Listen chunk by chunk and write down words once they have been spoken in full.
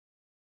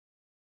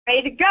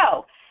ready to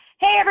go.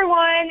 Hey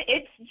everyone,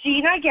 it's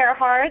Gina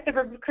Gerhardt, the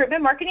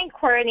Recruitment Marketing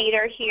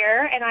Coordinator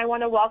here, and I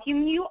want to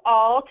welcome you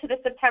all to the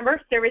September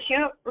Service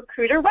Unit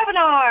Recruiter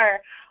webinar.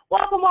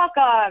 Welcome,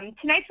 welcome.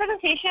 Tonight's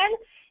presentation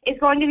is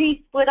going to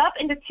be split up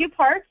into two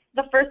parts.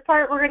 The first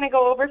part, we're going to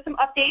go over some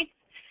updates,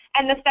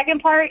 and the second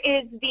part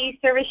is the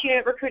Service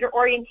Unit Recruiter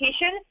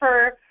orientation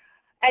for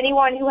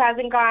anyone who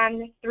hasn't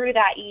gone through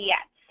that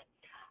yet.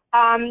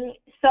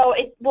 So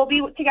it will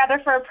be together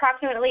for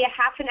approximately a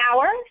half an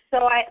hour.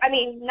 So I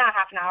mean, not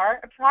half an hour,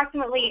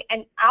 approximately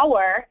an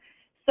hour.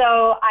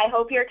 So I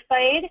hope you're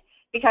excited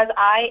because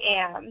I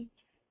am.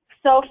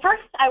 So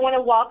first, I want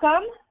to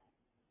welcome,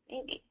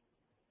 maybe.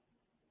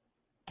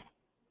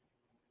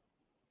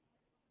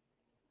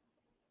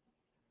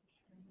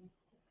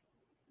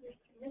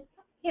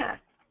 Yeah.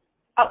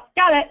 Oh,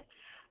 got it.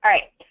 All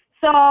right.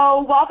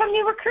 So welcome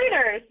new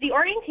recruiters. The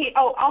orientation.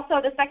 Oh,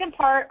 also the second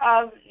part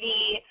of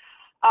the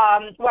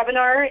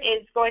webinar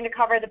is going to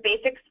cover the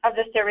basics of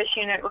the Service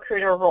Unit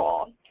Recruiter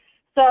role.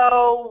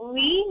 So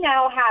we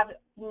now have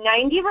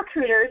 90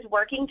 recruiters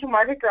working to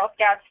market Girl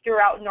Scouts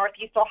throughout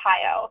Northeast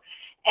Ohio.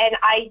 And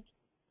I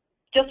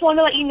just want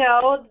to let you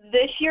know,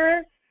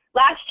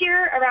 last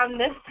year around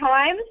this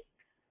time,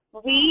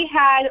 we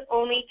had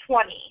only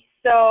 20.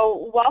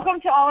 So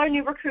welcome to all our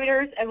new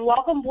recruiters and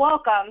welcome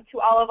to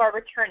all of our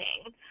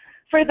returning.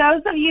 For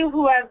those of you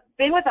who have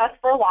been with us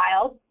for a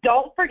while,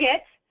 don't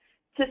forget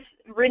to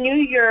renew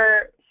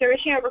your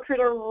Service Unit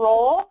Recruiter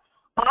role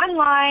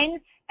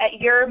online at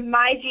your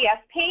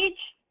MyGS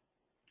page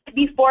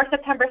before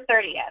September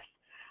 30th.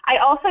 I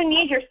also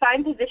need your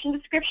signed position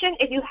description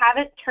if you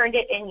haven't turned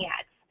it in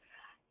yet.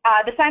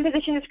 The signed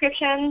position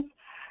descriptions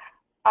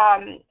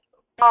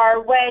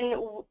are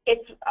when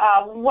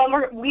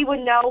we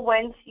would know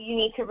when you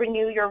need to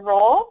renew your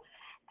role,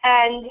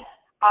 and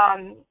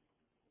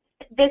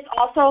this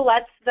also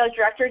lets the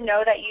director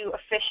know that you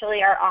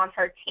officially are on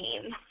her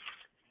team.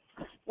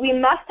 We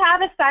must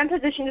have a signed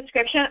position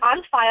description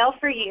on file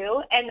for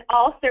you and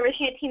all Service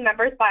Unit team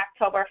members by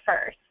October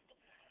 1st.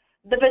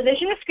 The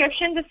position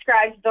description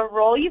describes the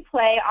role you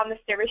play on the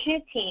Service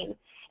Unit team,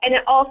 and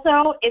it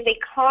also is a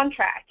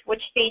contract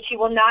which states you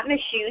will not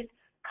misuse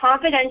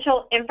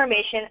confidential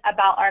information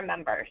about our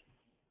members.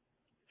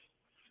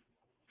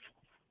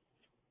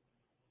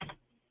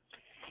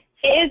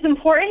 It is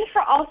important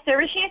for all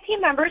Service Unit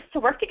team members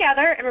to work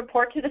together and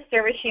report to the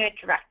Service Unit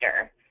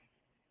Director.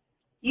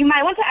 You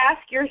might want to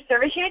ask your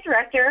Service Unit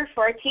Director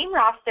for a team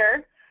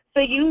roster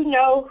so you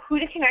know who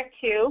to connect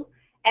to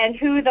and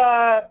who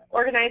the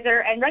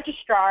organizer and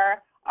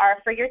registrar are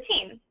for your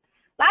team.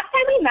 Last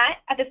time we met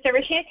at the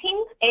Service Unit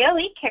Team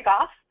ALE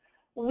kickoff,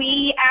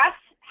 we asked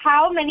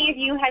how many of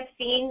you had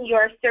seen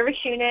your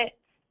Service Unit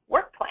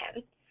work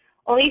plan.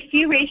 Only a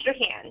few raised your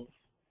hands.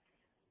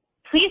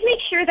 Please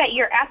make sure that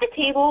you're at the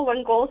table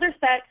when goals are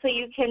set so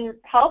you can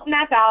help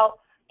map out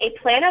a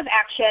plan of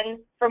action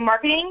for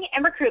marketing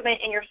and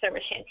recruitment in your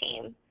Service Unit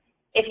team.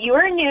 If you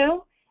are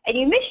new and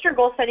you missed your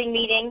goal setting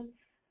meeting,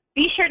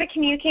 be sure to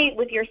communicate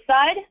with your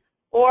SUD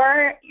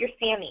or your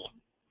SAMI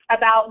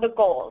about the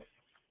goals.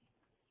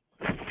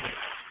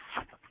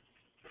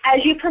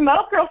 As you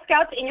promote Girl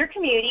Scouts in your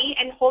community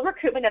and hold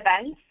recruitment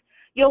events,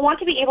 you'll want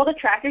to be able to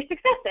track your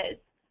successes.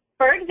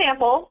 For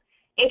example,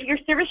 if your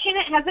Service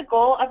Unit has a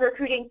goal of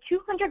recruiting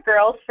 200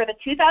 girls for the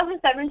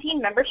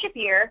 2017 membership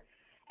year,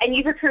 and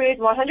you've recruited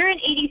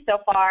 180 so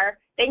far,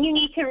 then you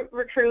need to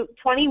recruit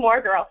 20 more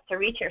girls to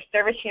reach your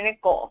Service Unit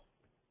goal.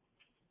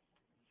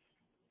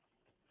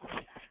 All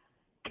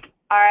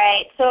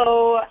right,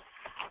 so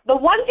the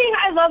one thing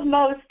I love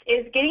most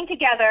is getting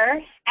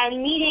together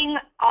and meeting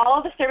all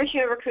of the Service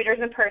Unit recruiters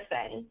in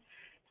person.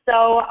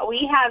 So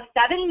we have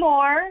 7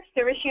 more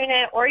Service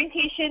Unit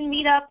orientation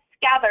meetups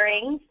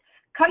gatherings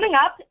coming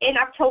up in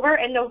October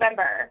and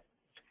November.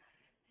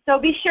 So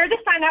be sure to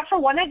sign up for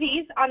one of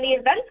these on the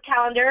events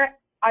calendar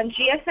on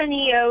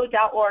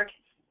gsneo.org.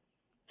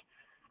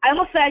 I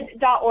almost said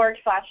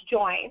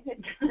 .org/join.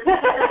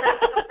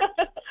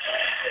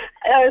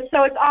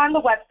 So it's on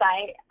the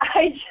website.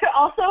 I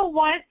also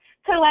want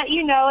to let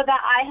you know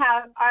that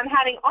I'm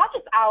having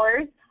office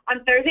hours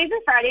on Thursdays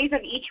and Fridays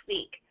of each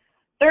week.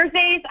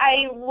 Thursdays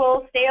I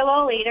will stay a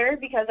little later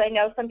because I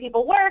know some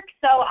people work,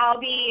 so I'll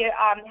be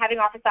having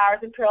office hours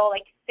until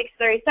like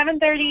 6:30,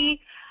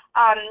 7:30,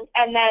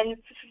 and then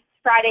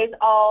Fridays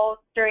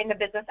all during the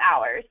business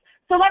hours.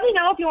 So let me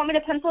know if you want me to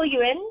pencil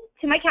you in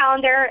to my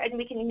calendar and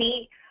we can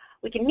meet.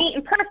 We can meet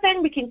in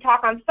person, we can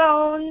talk on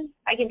phone,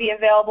 I can be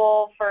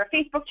available for a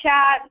Facebook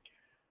chat,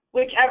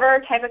 whichever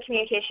type of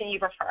communication you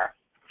prefer.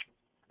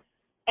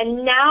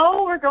 And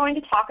now we're going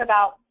to talk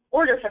about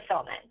order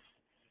fulfillment.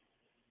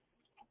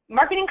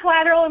 Marketing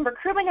collateral and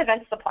recruitment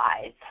event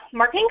supplies.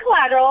 Marketing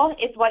collateral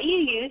is what you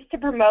use to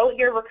promote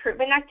your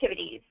recruitment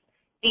activities.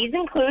 These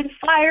include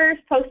flyers,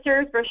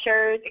 posters,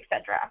 brochures,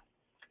 etc.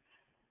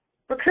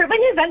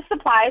 Recruitment event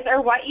supplies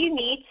are what you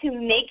need to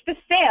make the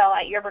sale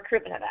at your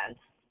recruitment events.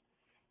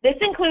 This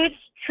includes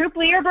troop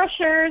leader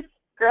brochures,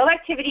 girl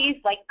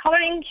activities like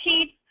coloring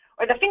sheets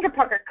or the finger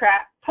puppet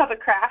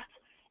craft,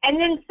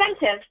 and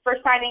incentives for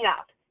signing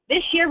up.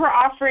 This year we're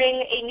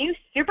offering a new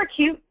super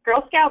cute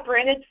Girl Scout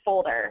branded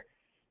folder.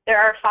 There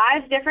are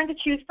 5 different to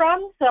choose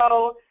from,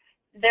 so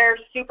they're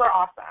super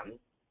awesome.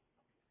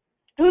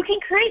 Who can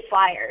create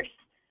flyers?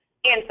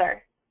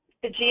 Answer: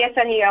 the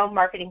GSNEO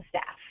marketing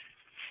staff.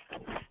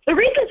 The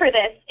reason for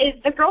this is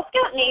the Girl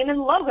Scout name and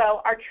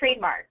logo are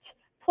trademarked.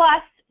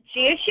 Plus,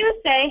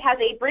 GSUSA has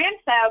a brand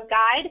style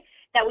guide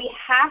that we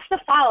have to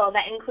follow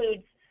that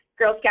includes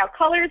Girl Scout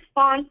colors,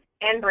 fonts,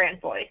 and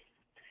brand voice.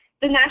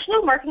 The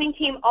national marketing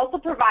team also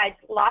provides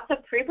lots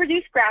of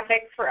pre-produced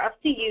graphics for us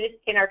to use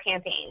in our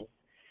campaigns.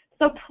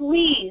 So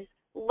please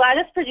let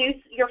us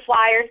produce your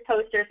flyers,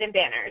 posters, and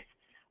banners.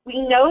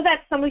 We know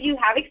that some of you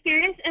have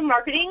experience in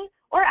marketing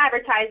or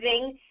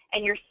advertising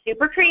and you're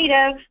super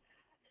creative,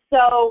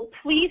 so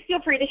please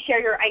feel free to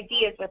share your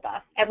ideas with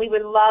us, and we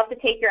would love to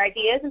take your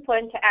ideas and put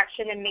into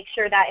action and make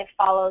sure that it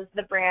follows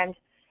the brand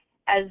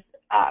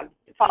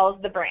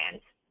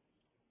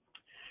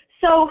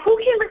So who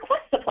can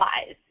request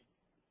supplies?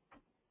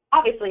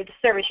 Obviously, the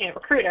service unit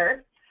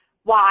recruiter.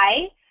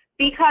 Why?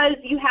 Because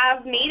you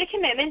have made a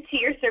commitment to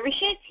your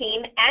service unit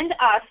team and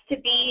us to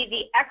be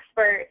the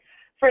expert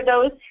for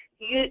those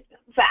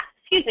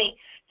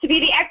to be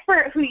the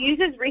expert who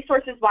uses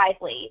resources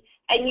wisely.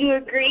 And you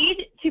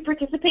agreed to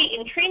participate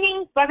in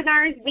trainings,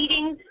 webinars,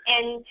 meetings,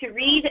 and to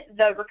read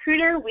the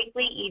Recruiter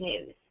Weekly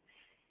e-news.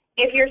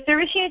 If your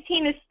service unit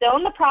team is still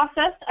in the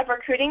process of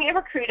recruiting a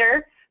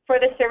recruiter for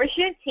the service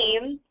unit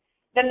team,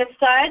 then the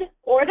SUD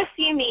or the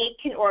CME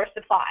can order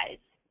supplies.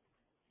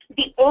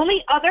 The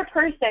only other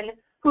person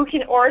who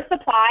can order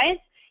supplies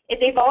is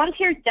a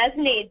volunteer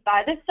designated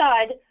by the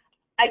SUD,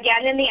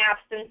 again in the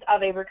absence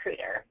of a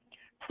recruiter.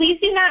 Please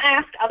do not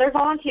ask other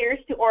volunteers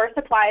to order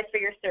supplies for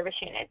your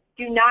service unit.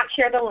 Do not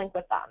share the link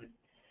with them.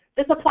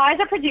 The supplies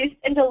are produced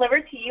and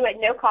delivered to you at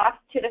no cost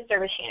to the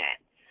service unit.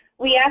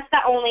 We ask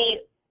that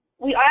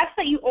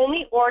you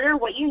only order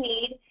what you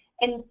need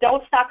and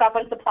don't stock up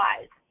on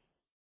supplies.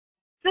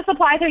 If the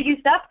supplies are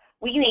used up,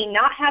 we may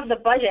not have the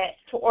budget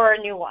to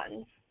order new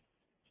ones.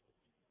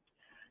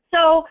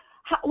 So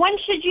when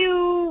should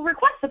you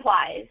request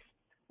supplies?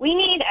 We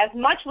need as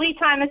much lead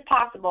time as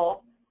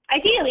possible,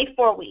 ideally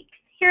 4 weeks.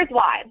 Here's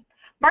why.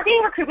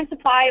 Marketing recruitment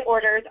supply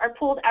orders are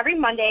pulled every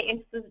Monday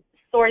and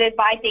sorted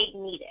by date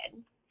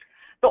needed.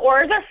 The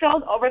orders are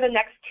filled over the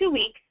next 2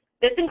 weeks.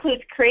 This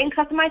includes creating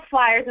customized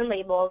flyers and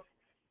labels.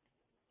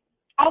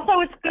 Also,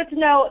 it's good to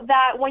know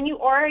that when you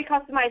order a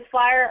customized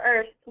flyer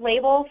or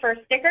label for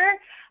a sticker,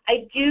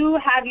 I do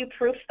have you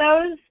proof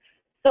those.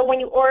 So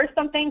when you order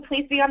something,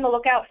 please be on the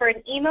lookout for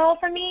an email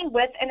from me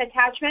with an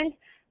attachment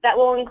that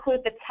will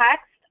include the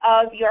text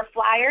of your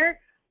flyer,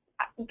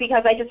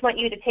 because I just want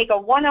you to take a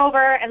one-over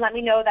and let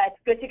me know that it's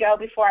good to go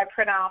before I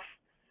print off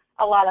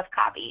a lot of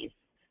copies.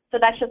 So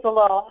that's just a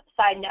little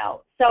side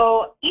note.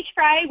 So each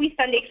Friday we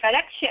send a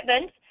FedEx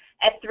shipment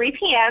at 3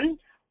 p.m.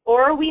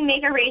 or we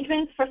make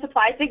arrangements for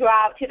supplies to go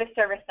out to the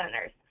service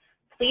centers.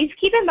 Please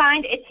keep in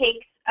mind it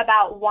takes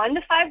about 1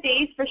 to 5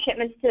 days for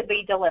shipments to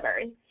be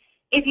delivered.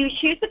 If you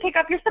choose to pick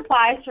up your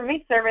supplies from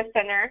a service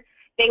center,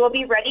 they will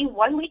be ready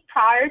 1 week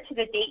prior to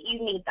the date you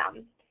need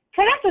them.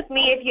 Connect with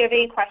me if you have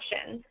any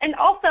questions. And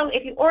also,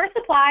 if you order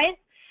supplies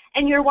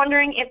and you're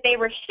wondering if they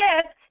were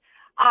shipped,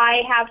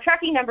 I have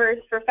tracking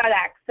numbers for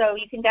FedEx. So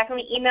you can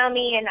definitely email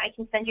me and I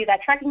can send you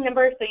that tracking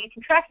number so you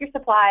can track your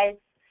supplies,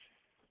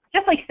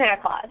 just like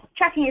Santa Claus,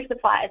 tracking your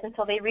supplies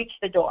until they reach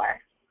the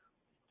door.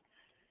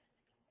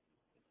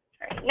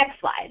 All right, next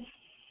slide.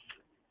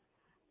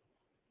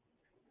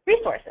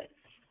 Resources.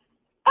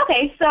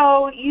 Okay,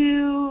 so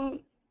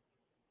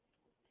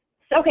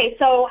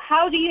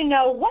how do you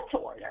know what to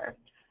order?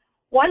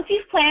 Once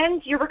you've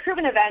planned your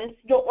recruitment events,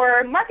 you'll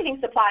order marketing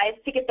supplies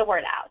to get the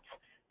word out.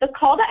 The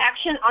call to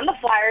action on the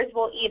flyers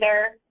will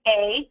either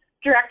A,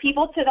 direct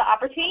people to the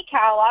opportunity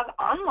catalog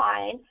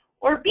online,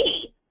 or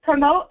B,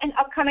 promote an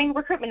upcoming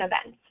recruitment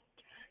event.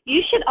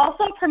 You should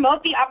also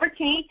promote the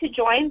opportunity to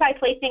join by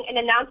placing an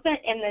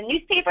announcement in the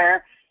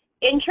newspaper,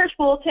 in church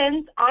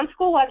bulletins, on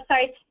school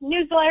websites,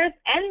 newsletters,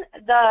 and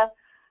the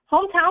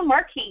hometown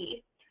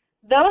marquee.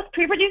 Those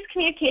pre-produced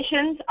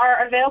communications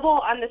are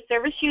available on the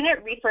service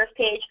unit resource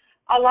page,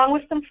 along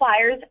with some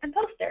flyers and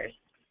posters.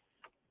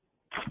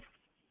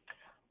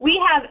 We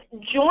have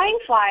join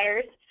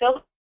flyers,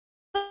 filled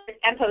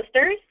and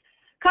posters,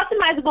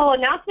 customizable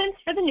announcements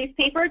for the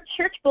newspaper,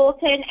 church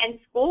bulletin, and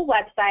school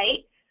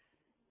website.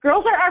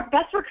 Girls are our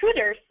best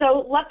recruiters,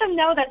 so let them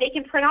know that they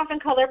can print off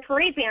and color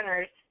parade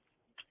banners.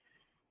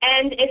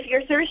 And if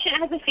your service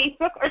unit has a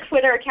Facebook or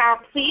Twitter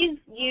account, please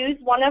use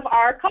one of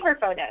our cover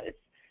photos.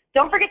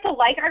 Don't forget to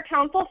like our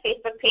council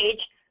Facebook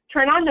page,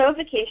 turn on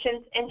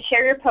notifications, and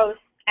share your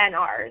posts and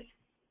ours.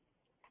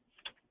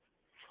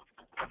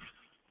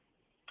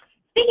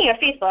 Speaking of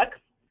Facebook,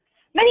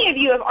 many of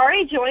you have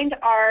already joined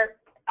our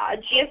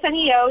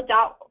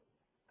GSNEO-Service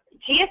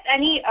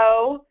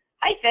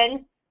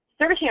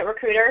Unit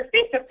Recruiter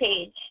Facebook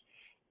page.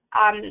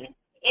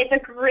 It's a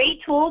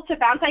great tool to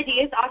bounce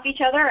ideas off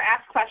each other or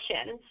ask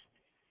questions.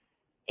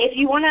 If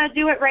you want to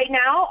do it right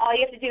now, all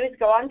you have to do is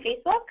go on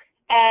Facebook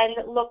and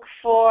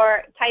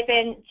type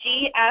in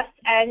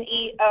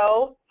GSNEO-SU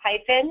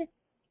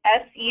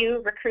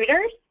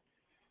recruiters,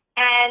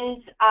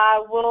 and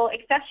we'll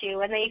accept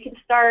you, and then you can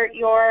start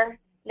your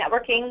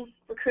networking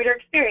recruiter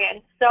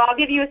experience. So I'll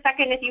give you a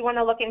second if you want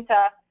to look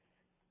into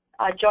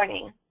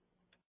joining.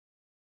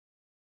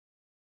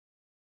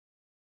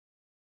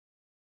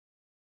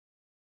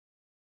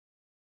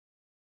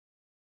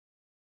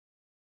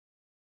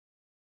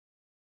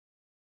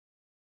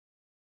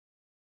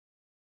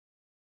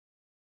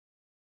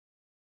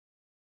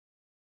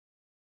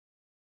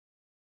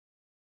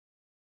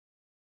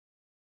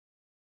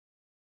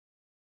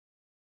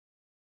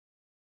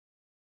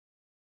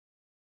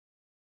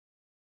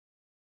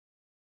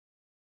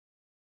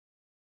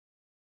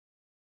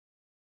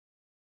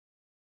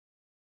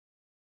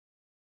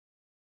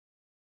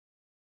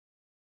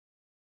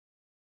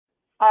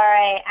 All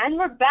right, and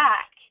we're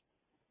back.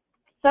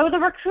 So the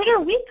Recruiter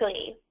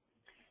Weekly.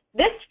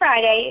 This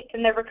Friday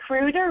in the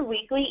Recruiter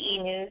Weekly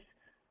e-news,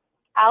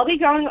 I'll be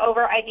going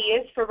over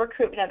ideas for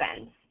recruitment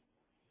events.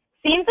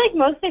 Seems like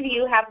most of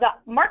you have the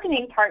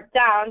marketing part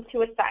down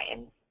to a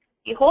science.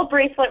 You hold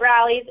bracelet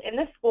rallies in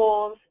the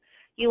schools,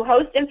 you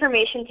host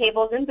information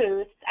tables and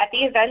booths at the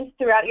events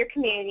throughout your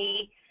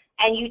community,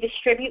 and you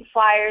distribute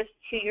flyers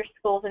to your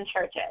schools and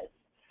churches.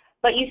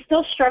 But you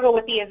still struggle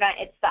with the event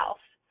itself.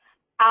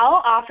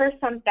 I'll offer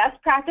some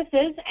best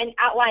practices and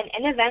outline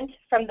an event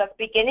from the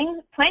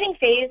beginning planning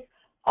phase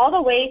all the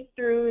way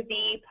through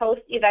the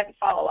post-event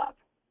follow-up.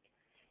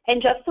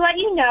 And just to let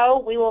you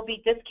know, we will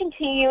be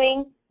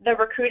discontinuing the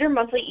Recruiter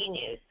Monthly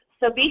e-news.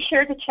 So be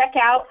sure to check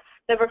out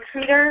the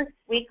Recruiter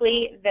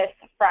Weekly this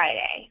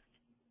Friday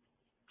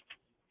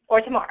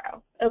or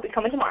tomorrow. It'll be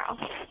coming tomorrow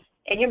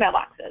in your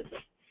mailboxes.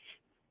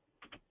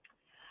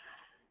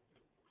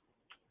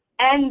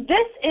 And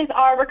this is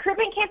our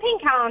recruitment campaign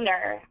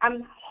calendar.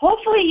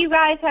 Hopefully you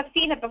guys have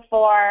seen it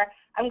before.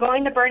 I'm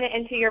going to burn it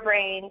into your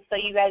brain so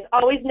you guys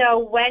always know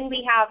when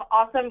we have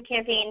awesome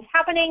campaigns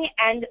happening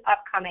and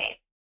upcoming.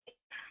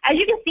 As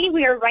you can see,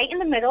 we are right in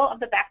the middle of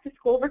the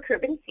back-to-school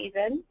recruitment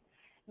season.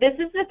 This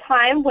is the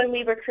time when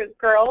we recruit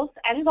girls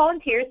and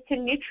volunteers to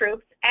new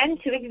troops and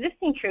to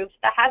existing troops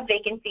that have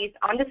vacancies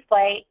on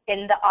display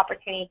in the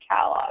opportunity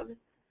catalog.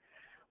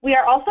 We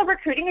are also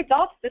recruiting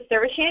adults to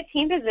service unit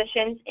team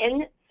positions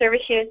in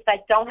service units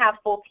that don't have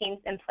full teams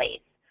in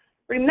place.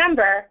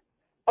 Remember,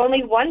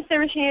 only one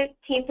service unit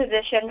team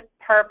position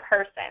per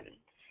person.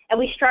 And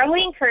we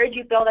strongly encourage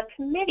you build a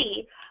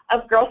committee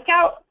of Girl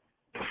Scout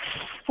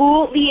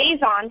school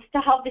liaisons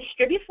to help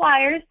distribute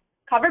flyers,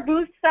 cover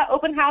booths at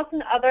open house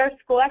and other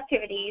school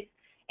activities,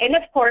 and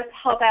of course,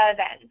 help at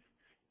events.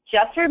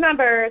 Just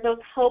remember, those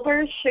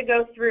helpers should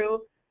go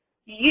through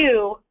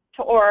you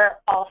to order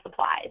all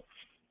supplies.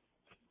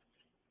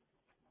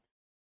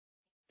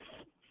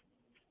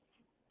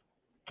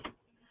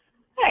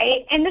 All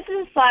right, and this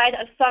is a slide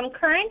of some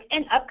current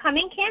and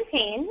upcoming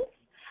campaigns.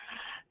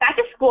 Back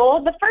to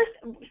school,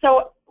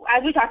 so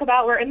as we talk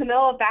about, we're in the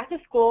middle of back to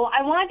school.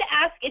 I wanted to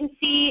ask and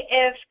see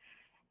if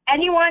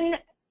anyone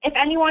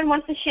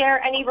wants to share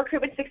any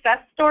recruitment success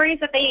stories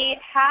that they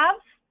have.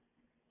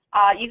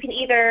 You can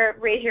either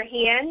raise your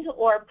hand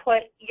or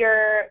put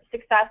your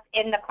success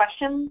in the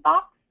question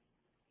box.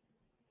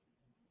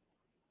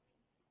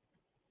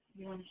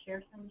 You want to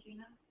share some,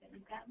 Gina?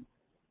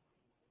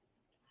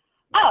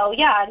 Oh,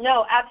 yeah,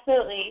 no,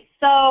 absolutely.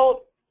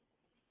 So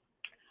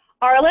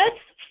Arliss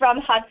from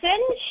Hudson,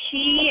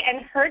 she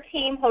and her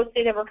team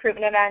hosted a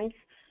recruitment event,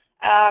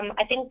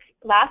 I think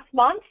last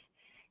month,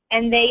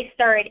 and they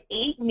started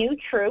 8 new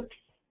troops,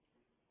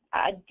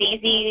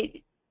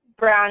 Daisy,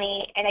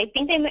 Brownie, and I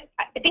think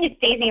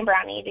it's Daisy and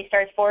Brownie. They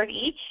started 4 of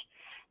each.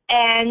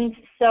 And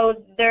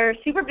so they're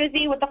super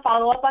busy with the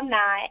follow-up on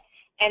that,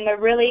 and they're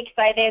really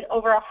excited.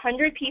 Over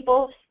 100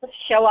 people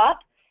show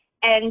up.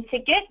 And to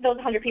get those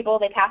 100 people,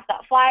 they passed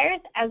out flyers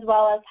as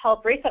well as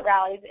held bracelet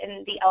rallies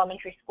in the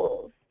elementary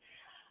schools.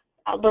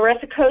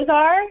 Larissa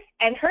Kozar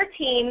and her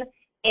team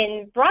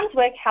in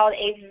Brunswick held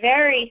a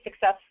very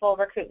successful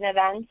recruitment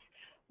event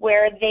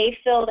where they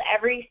filled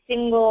every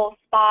single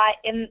spot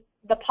in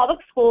the public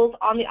schools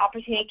on the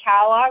opportunity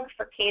catalog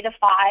for K to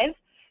 5.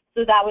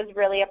 So that was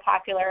really a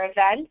popular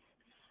event.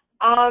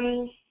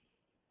 Does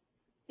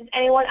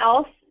anyone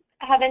else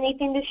have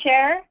anything to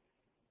share?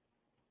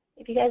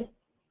 If you guys,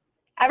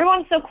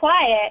 everyone's so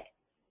quiet.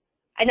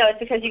 I know it's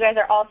because you guys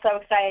are all so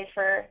excited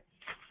for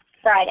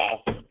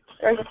Friday.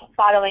 Or just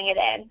following it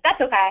in.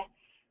 That's okay.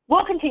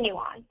 We'll continue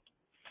on.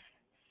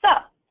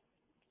 So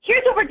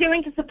here's what we're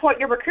doing to support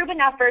your recruitment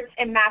efforts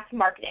in mass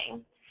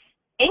marketing.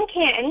 In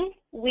Canton,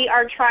 we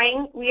are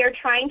trying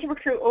to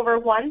recruit over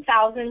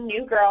 1,000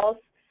 new girls.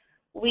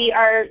 We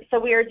are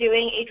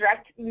doing a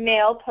direct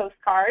mail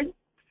postcard.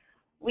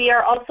 We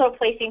are also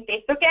placing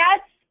Facebook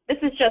ads. This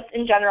is just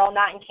in general,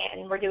 not in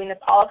Canton. We're doing this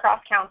all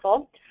across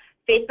council.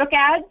 Facebook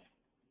ads,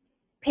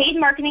 paid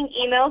marketing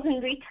emails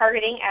and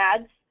retargeting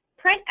ads,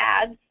 print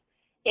ads,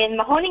 in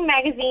Mahoning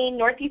Magazine,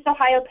 Northeast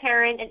Ohio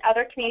Parent, and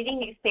other community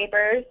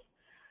newspapers.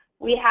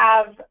 We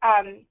have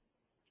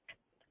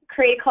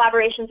created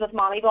collaborations with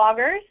mommy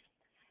bloggers.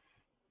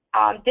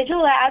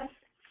 digital ads,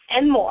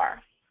 and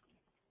more.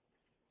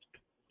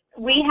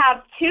 We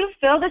have 2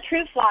 Fill the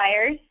Troop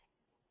flyers.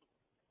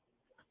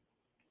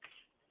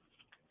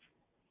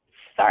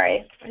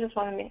 Sorry, I just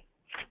wanted me.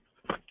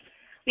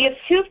 We have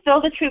 2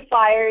 Fill the Troop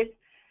flyers.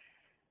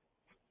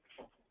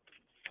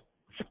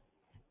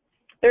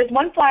 There's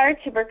 1 flyer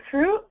to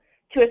recruit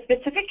to a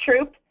specific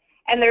troop,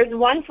 and there's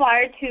 1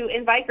 flyer to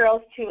invite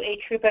girls to a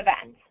troop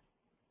event.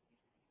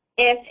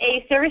 If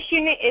a service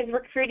unit is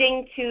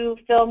recruiting to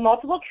fill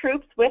multiple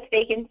troops with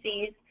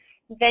vacancies,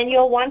 then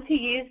you'll want to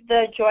use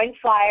the Join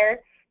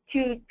flyer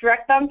to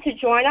direct them to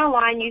join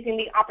online using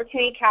the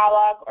opportunity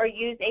catalog, or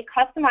use a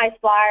customized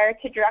flyer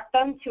to direct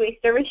them to a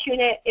service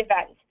unit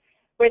event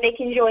where they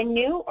can join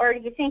new or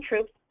existing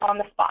troops on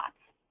the spot.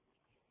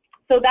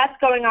 So that's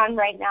going on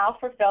right now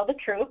for Fill the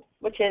Troops,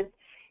 which is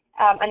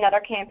another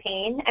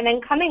campaign. And then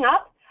coming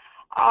up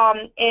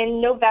in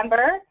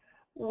November,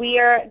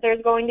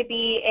 there's going to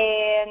be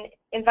an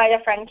Invite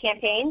a Friend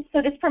campaign.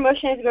 So this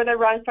promotion is going to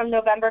run from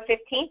November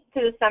 15th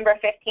to December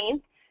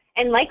 15th.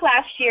 And like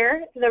last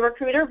year, the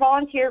recruiter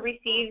volunteer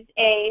receives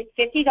a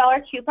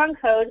 $50 coupon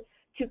code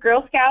to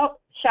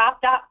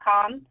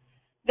girlscoutshop.com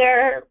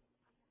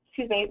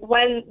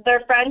when their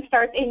friend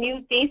starts a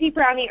new Daisy,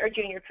 Brownie, or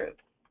Junior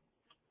troop.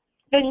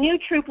 The new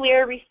troop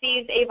leader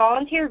receives a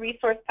volunteer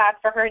resource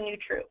pack for her new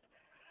troop.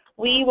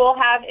 We will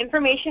have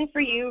information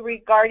for you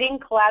regarding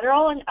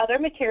collateral and other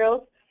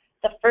materials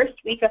the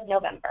first week of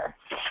November.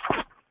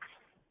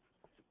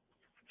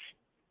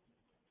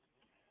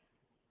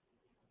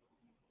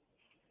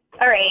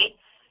 All right,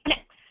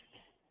 next.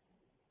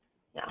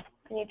 No,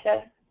 I need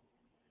to.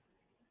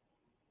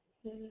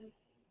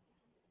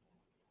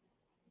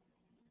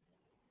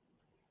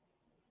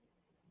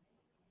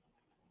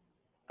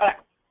 Okay.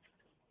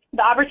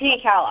 The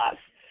opportunity catalog.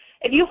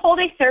 If you hold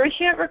a service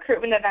unit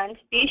recruitment event,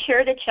 be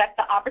sure to check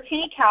the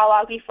opportunity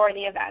catalog before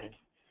the event.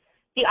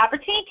 The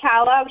opportunity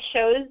catalog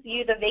shows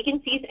you the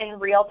vacancies in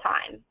real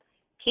time.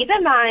 Keep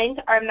in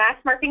mind, our mass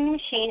marketing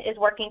machine is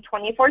working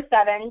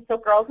 24/7, so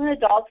girls and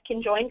adults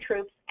can join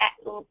troops at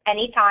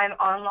any time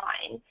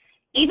online,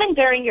 even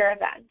during your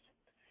event.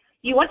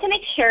 You want to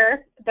make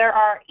sure there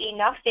are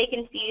enough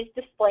vacancies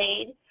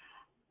displayed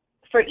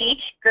for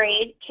each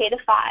grade, K to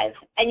 5,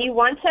 and you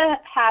want to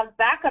have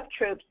backup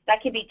troops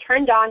that can be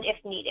turned on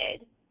if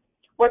needed.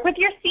 Work with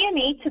your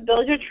CME to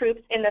build your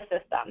troops in the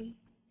system.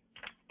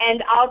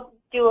 And I'll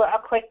do a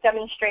quick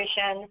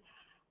demonstration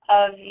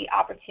of the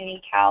opportunity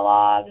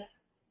catalog.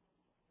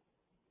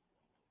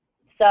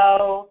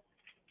 So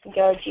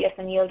go to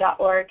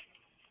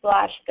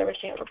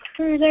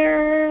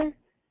gsmeo.org/service-unit-recruiter.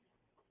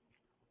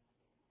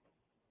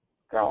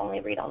 Girl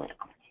only, read only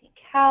opportunity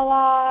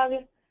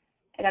catalog.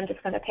 And I'm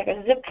just going to pick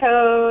a zip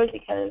code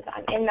because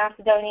I'm in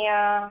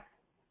Macedonia.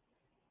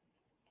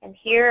 And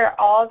here are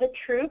all the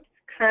troops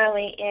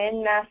currently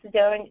in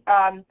Macedonia,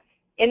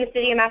 in the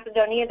city of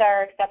Macedonia that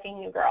are accepting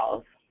new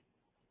girls.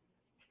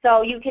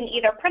 So you can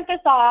either print this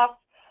off,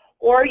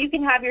 or you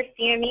can have your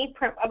CME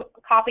print a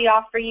copy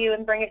off for you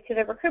and bring it to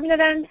the recruitment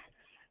event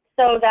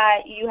so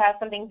that you have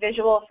something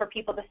visual for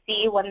people to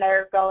see when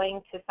they're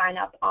going to sign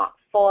up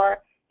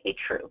for a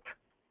troop.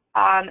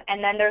 And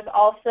then there's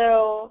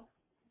also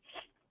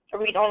a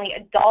read-only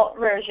adult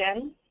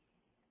version.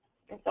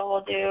 And so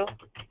we'll do,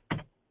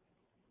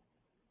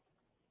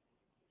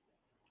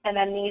 and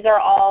then these are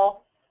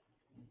all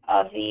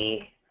of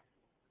the,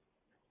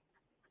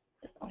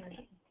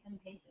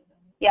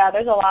 yeah,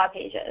 there's a lot of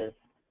pages.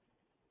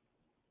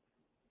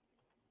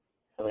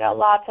 So we got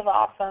lots of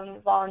awesome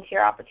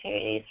volunteer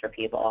opportunities for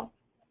people.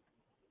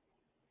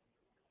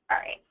 All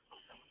right.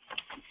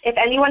 If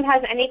anyone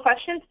has any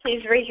questions,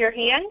 please raise your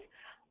hand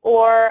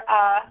or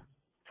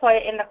put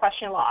it in the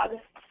question log,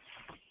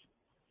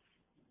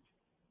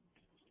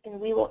 and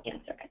we will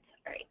answer it.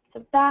 All right, so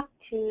back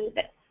to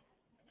this.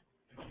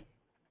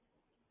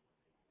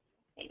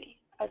 Maybe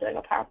I was doing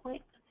a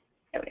PowerPoint.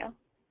 There we go.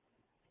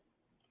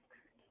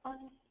 All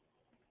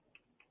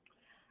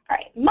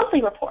right,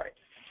 monthly reports.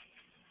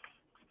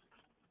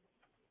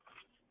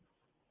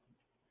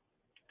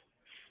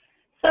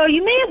 So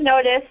you may have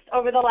noticed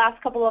over the last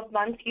couple of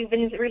months you've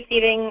been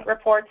receiving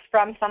reports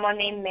from someone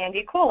named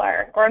Mandy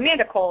Kohler, or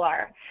Amanda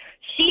Kohler.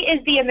 She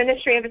is the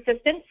administrative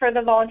assistant for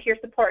the Volunteer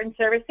Support and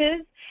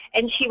Services,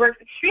 and she works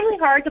extremely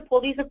hard to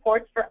pull these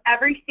reports for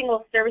every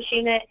single service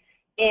unit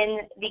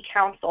in the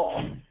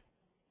council.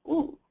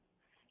 Ooh.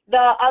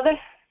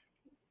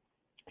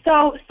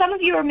 So some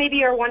of you are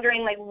maybe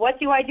wondering, like, what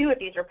do I do with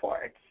these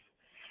reports?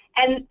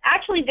 And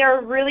actually, they're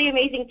a really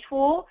amazing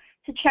tool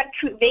to check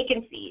troop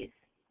vacancies.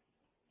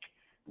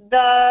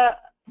 The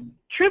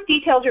Troop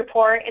Details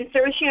Report and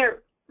Service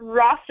Unit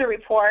Roster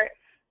Report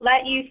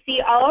let you see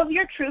all of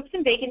your troops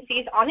and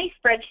vacancies on a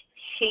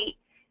spreadsheet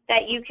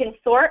that you can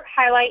sort,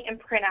 highlight,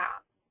 and print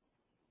out.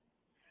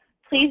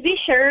 Please be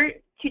sure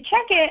to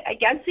check it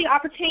against the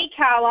Opportunity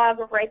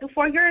Catalog right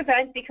before your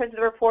event because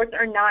the reports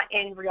are not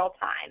in real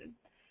time.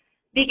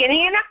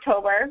 Beginning in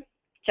October,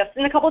 just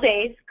in a couple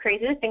days,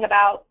 crazy to think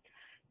about,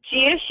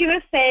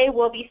 GSUSA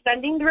will be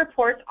sending the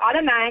reports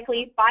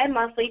automatically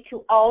bi-monthly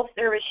to all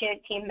service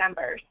unit team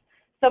members.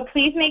 So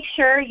please make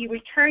sure you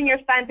return your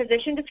signed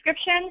position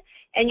description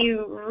and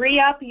you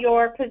re-up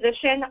your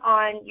position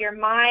on your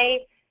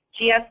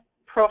MyGS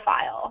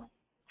profile.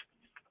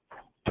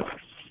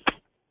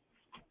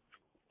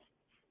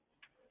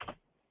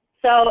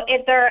 So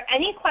if there are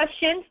any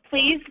questions,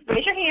 please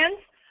raise your hands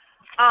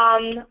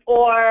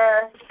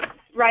or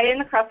write in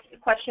the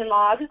question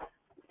log.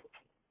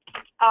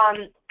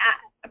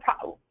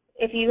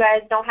 If you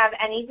guys don't have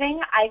anything,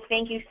 I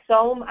thank you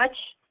so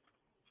much.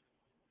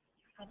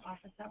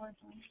 Office hours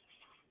on.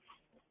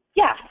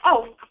 Yeah.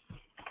 Oh,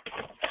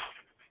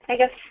 I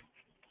guess.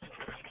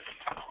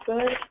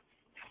 Good.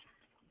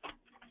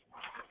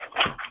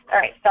 All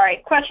right. Sorry.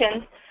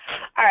 Questions.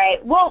 All right.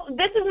 Well,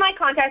 this is my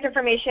contact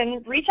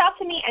information. Reach out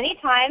to me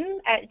anytime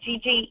at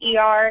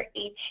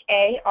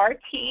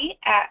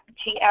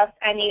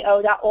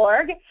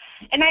ggerhart@gsneo.org.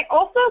 And I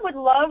also would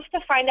love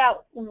to find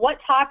out what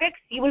topics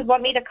you would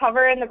want me to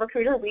cover in the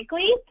Recruiter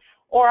Weekly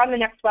or on the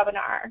next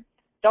webinar.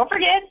 Don't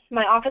forget,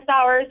 my office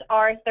hours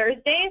are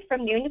Thursdays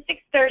from noon to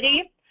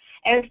 6:30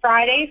 and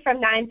Friday from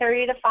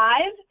 9:30 to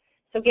 5.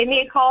 So give me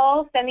a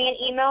call, send me an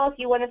email if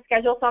you want to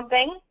schedule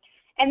something.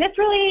 And this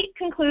really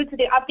concludes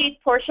the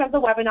updates portion of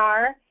the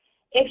webinar.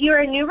 If you're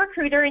a new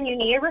recruiter and you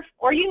need a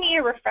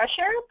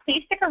refresher,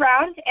 please stick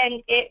around,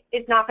 and it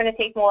is not going to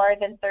take more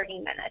than 30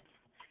 minutes.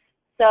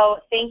 So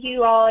thank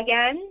you all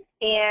again,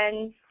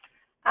 and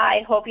I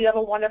hope you have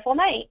a wonderful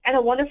night and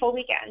a wonderful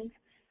weekend.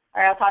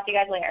 All right, I'll talk to you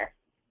guys later.